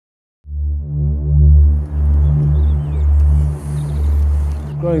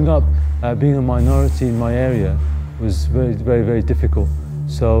Growing up, being a minority in my area was very difficult.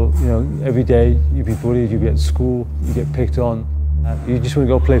 So, you know, every day you'd be bullied, you'd be at school, you get picked on. You just want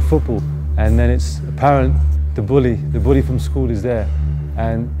to go play football, and then it's apparent the bully from school is there,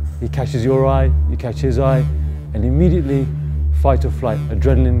 and he catches your eye, you catch his eye, and immediately fight or flight.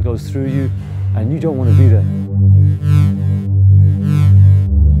 Adrenaline goes through you, and you don't want to be there.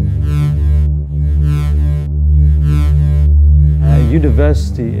 At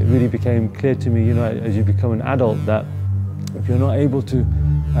university, it really became clear to me, you know, as you become an adult, that if you're not able to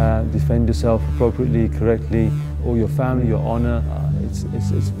defend yourself appropriately, correctly, or your family, your honor, it's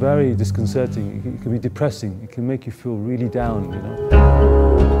very disconcerting. It can be depressing. It can make you feel really down, you know.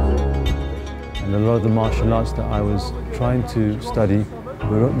 And a lot of the martial arts that I was trying to study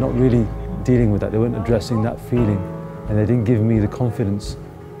were not really dealing with that. They weren't addressing that feeling, and they didn't give me the confidence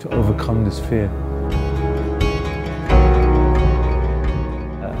to overcome this fear.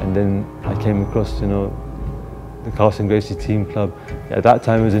 And then I came across, you know, the Carlson Gracie Team club. At that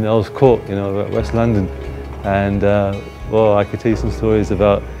time it was in Earls Court, you know, West London, and well, I could tell you some stories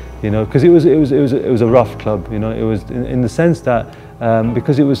about, you know, because it was a rough club, you know. It was in the sense that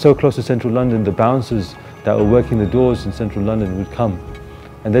because it was so close to central London, the bouncers that were working the doors in central London would come,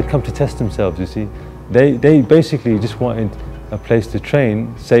 and they'd come to test themselves. You see, they basically just wanted a place to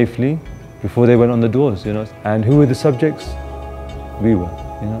train safely before they went on the doors, you know. And who were the subjects? We were,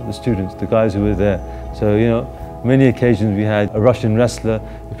 you know, the students, the guys who were there. So, you know, many occasions we had a Russian wrestler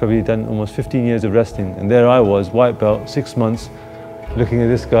who'd probably done almost 15 years of wrestling, and there I was, white belt, 6 months, looking at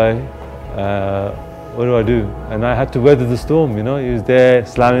this guy, what do I do? And I had to weather the storm, you know. He was there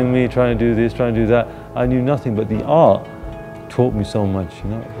slamming me, trying to do this, trying to do that. I knew nothing, but the art taught me so much, you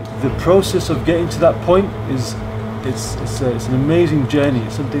know. The process of getting to that point is, it's an amazing journey.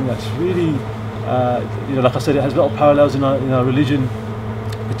 It's something that's really, you know, like I said, it has a lot of parallels in our religion,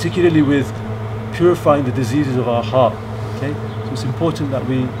 particularly with purifying the diseases of our heart. Okay, so it's important that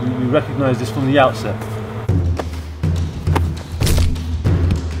we recognize this from the outset.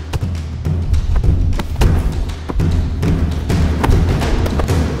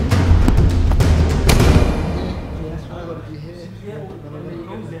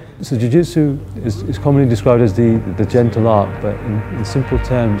 So Jiu-Jitsu is commonly described as the gentle art, but in simple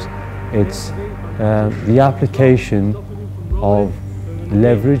terms, it's the application of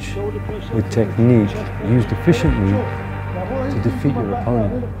leverage with technique used efficiently to defeat your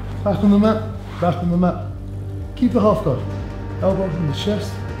opponent. Back on the mat, back on the mat. Keep the half guard. Elbow from the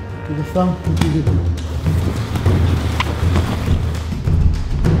chest, to the thumb, and to the hip.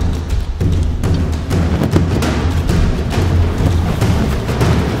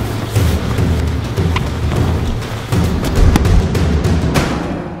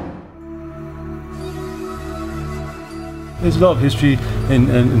 There's a lot of history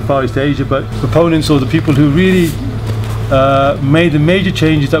in Far East Asia, but proponents or the people who really made the major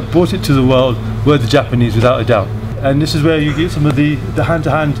changes that brought it to the world were the Japanese, without a doubt. And this is where you get some of the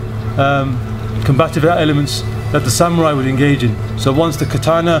hand-to-hand combative elements that the samurai would engage in. So once the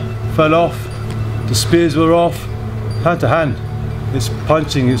katana fell off, the spears were off, hand-to-hand. It's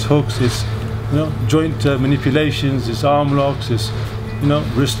punching, it's hooks, it's, you know, joint manipulations, it's arm locks, it's, you know,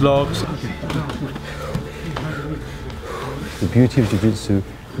 wrist locks. The beauty of Jiu-Jitsu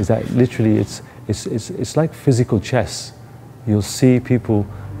is that literally it's like physical chess. You'll see people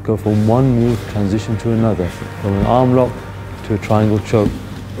go from one move, transition to another, from an arm lock to a triangle choke,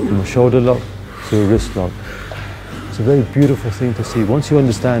 from a shoulder lock to a wrist lock. It's a very beautiful thing to see once you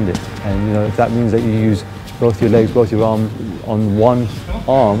understand it. And you know, if that means that you use both your legs, both your arms on one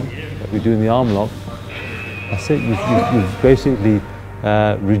arm, like we do in the arm lock, that's it. You've basically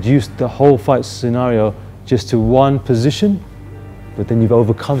reduced the whole fight scenario just to one position, but then you've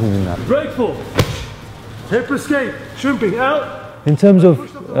overcome him in that. Breakful, hip escape, shrimping out. In terms of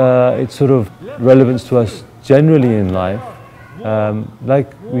its sort of relevance to us generally in life,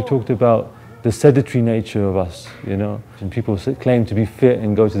 like we talked about the sedentary nature of us, you know, and people claim to be fit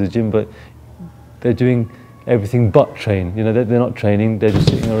and go to the gym, but they're doing everything but train. You know, they're not training, they're just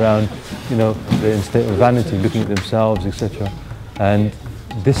sitting around, you know, they're in a state of vanity, looking at themselves, etc. And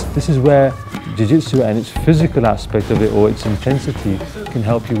this is where Jiu-Jitsu and its physical aspect of it, or its intensity, can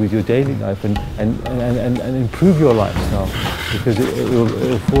help you with your daily life and improve your lifestyle, because it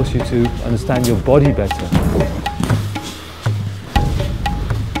will force you to understand your body better.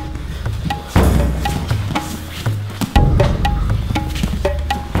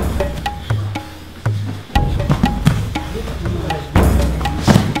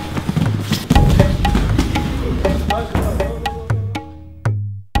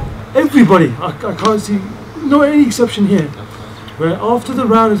 Everybody, I can't see, no any exception here, where after the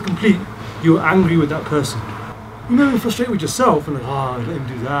round is complete, you're angry with that person. You may be frustrated with yourself and like, oh, let him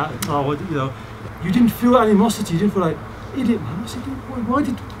do that. Oh, what, you know, you didn't feel animosity. You didn't feel like, idiot, man. What's he doing? Why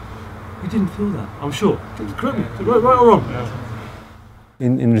did you didn't feel that? I'm sure. Correct me. Right or wrong?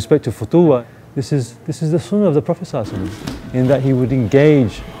 In respect to Futuwwa, this is the sunnah of the Prophet ﷺ, in that he would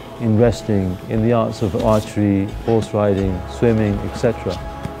engage in wrestling, in the arts of archery, horse riding, swimming, etc.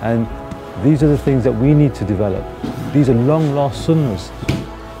 And these are the things that we need to develop. These are long lost sunnahs.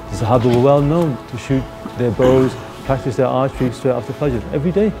 The Sahaba were well known to shoot their bows, practice their archery straight after Fajr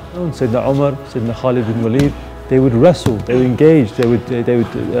every day. Sayyidina Umar, Sayyidina Khalid bin Walid, they would wrestle, they would engage, they would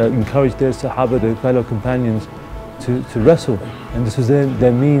encourage their Sahaba, their fellow companions to wrestle. And this was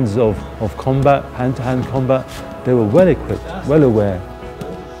their means of combat, hand-to-hand combat. They were well equipped, well aware.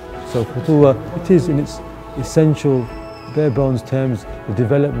 So Futuwwa, it is in its essential, bare bones terms, the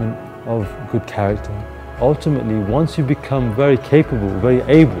development of good character. Ultimately, once you become very capable, very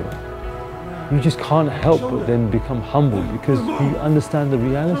able, you just can't help but then become humble, because you understand the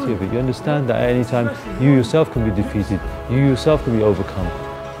reality of it. You understand that at any time you yourself can be defeated, you yourself can be overcome.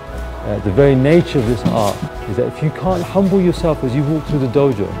 The very nature of this art is that if you can't humble yourself as you walk through the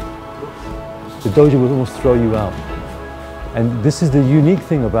dojo will almost throw you out. And this is the unique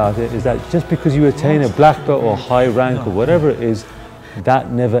thing about it, is that just because you attain a black belt or high rank or whatever it is,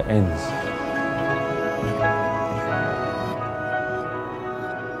 that never ends.